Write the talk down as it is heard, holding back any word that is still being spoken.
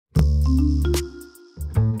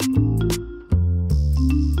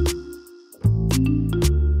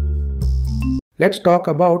Let's talk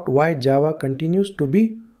about why Java continues to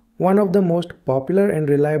be one of the most popular and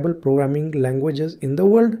reliable programming languages in the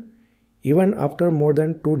world, even after more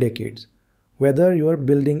than 2 decades. Whether you are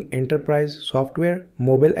building enterprise software,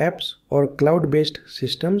 mobile apps, or cloud-based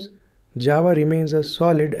systems, Java remains a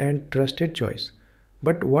solid and trusted choice.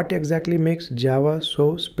 But what exactly makes Java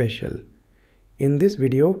so special? In this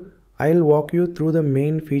video, I'll walk you through the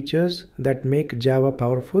main features that make Java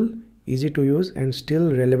powerful, easy to use, and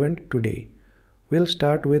still relevant today. We'll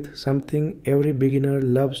start with something every beginner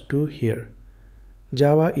loves to hear.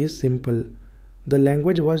 Java is simple. The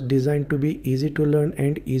language was designed to be easy to learn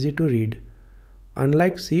and easy to read.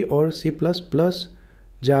 Unlike C or C++,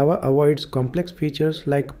 Java avoids complex features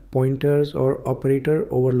like pointers or operator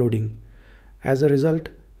overloading. As a result,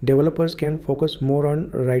 developers can focus more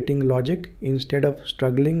on writing logic instead of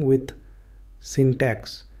struggling with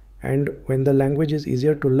syntax. And when the language is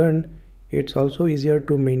easier to learn, it's also easier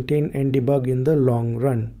to maintain and debug in the long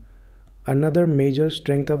run. Another major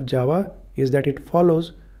strength of Java is that it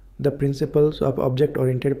follows the principles of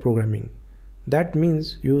object-oriented programming. That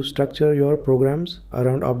means you structure your programs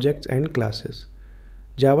around objects and classes.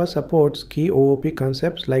 Java supports key OOP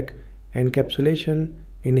concepts like encapsulation,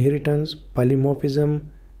 inheritance, polymorphism,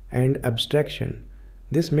 and abstraction.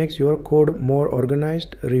 This makes your code more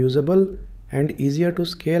organized, reusable, and easier to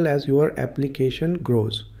scale as your application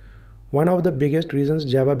grows. One of the biggest reasons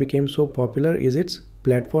Java became so popular is its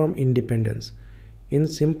platform independence. In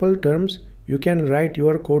simple terms, you can write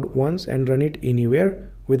your code once and run it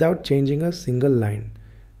anywhere without changing a single line.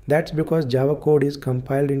 That's because Java code is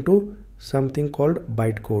compiled into something called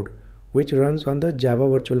bytecode, which runs on the Java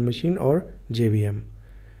Virtual Machine or JVM.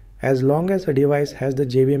 As long as a device has the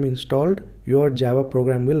JVM installed, your Java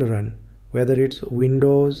program will run, whether it's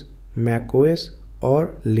Windows, Mac OS,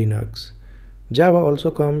 or Linux. Java also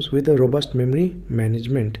comes with a robust memory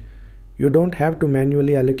management. You don't have to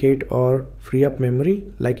manually allocate or free up memory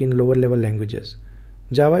like in lower level languages.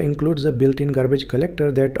 Java includes a built-in garbage collector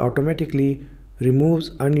that automatically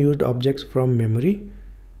removes unused objects from memory.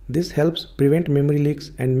 This helps prevent memory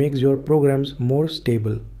leaks and makes your programs more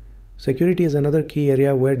stable. Security is another key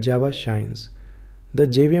area where Java shines. The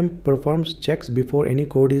JVM performs checks before any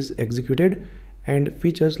code is executed, and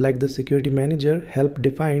features like the security manager help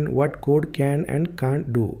define what code can and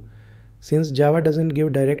can't do. Since Java doesn't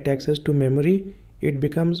give direct access to memory, it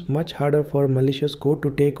becomes much harder for malicious code to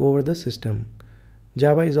take over the system.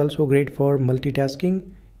 Java is also great for multitasking.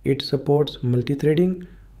 It supports multithreading,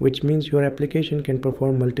 which means your application can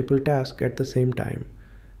perform multiple tasks at the same time.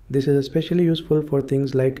 This is especially useful for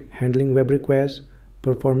things like handling web requests,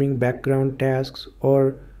 performing background tasks,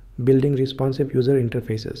 or building responsive user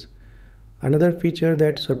interfaces. Another feature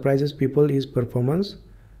that surprises people is performance.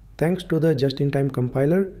 Thanks to the just-in-time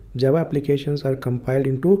compiler, Java applications are compiled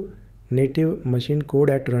into native machine code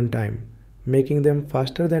at runtime, making them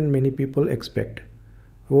faster than many people expect.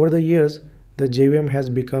 Over the years, the JVM has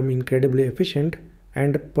become incredibly efficient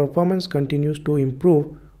and performance continues to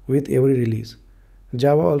improve with every release.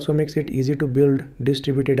 Java also makes it easy to build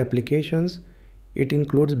distributed applications. It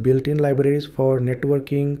includes built-in libraries for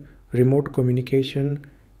networking, remote communication,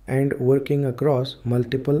 and working across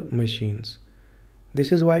multiple machines.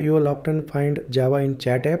 This is why you will often find Java in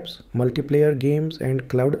chat apps, multiplayer games, and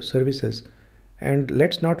cloud services. And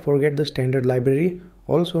let's not forget the standard library,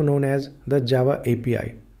 also known as the Java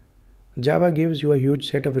API. Java gives you a huge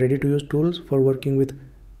set of ready-to-use tools for working with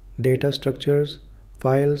data structures,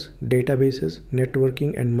 files, databases,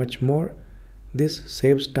 networking, and much more. This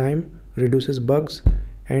saves time, reduces bugs,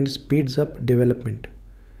 and speeds up development.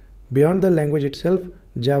 Beyond the language itself,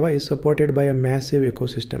 Java is supported by a massive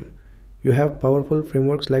ecosystem. You have powerful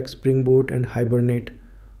frameworks like Spring Boot and Hibernate,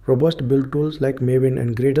 robust build tools like Maven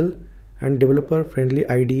and Gradle, and developer-friendly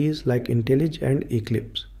IDEs like IntelliJ and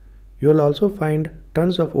Eclipse. You will also find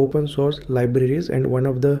tons of open source libraries and one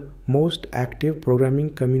of the most active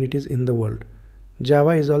programming communities in the world. Java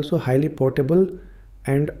is also highly portable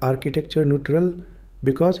and architecture neutral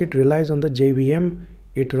because it relies on the JVM.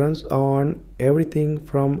 It runs on everything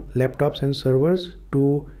from laptops and servers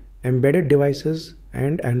to embedded devices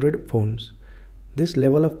and Android phones. This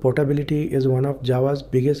level of portability is one of Java's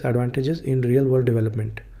biggest advantages in real-world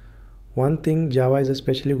development. One thing Java is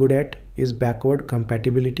especially good at is backward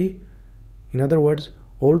compatibility. In other words,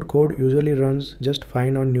 old code usually runs just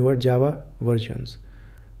fine on newer Java versions.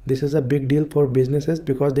 This is a big deal for businesses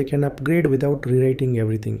because they can upgrade without rewriting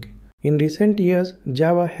everything. In recent years,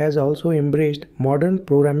 Java has also embraced modern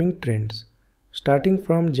programming trends. Starting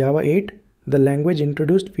from Java 8, the language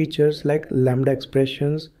introduced features like lambda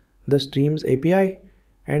expressions, the Streams API,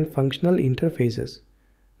 and functional interfaces.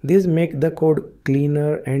 These make the code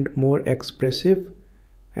cleaner and more expressive,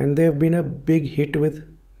 and they've been a big hit with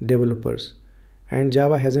developers. And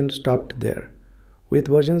Java hasn't stopped there. With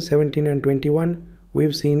versions 17 and 21,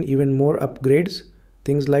 we've seen even more upgrades,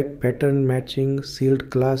 things like pattern matching, sealed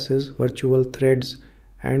classes, virtual threads,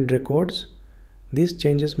 and records. These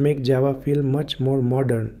changes make Java feel much more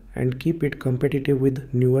modern and keep it competitive with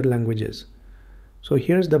newer languages. So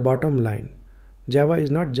here's the bottom line. Java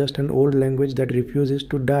is not just an old language that refuses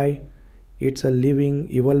to die. It's a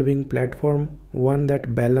living, evolving platform, one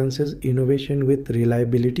that balances innovation with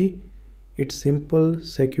reliability. It's simple,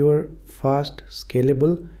 secure, fast,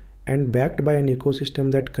 scalable, and backed by an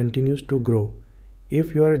ecosystem that continues to grow.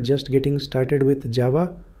 If you are just getting started with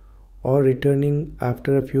Java or returning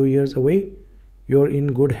after a few years away, you're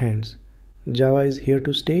in good hands. Java is here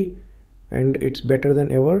to stay, and it's better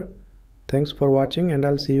than ever. Thanks for watching, and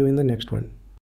I'll see you in the next one.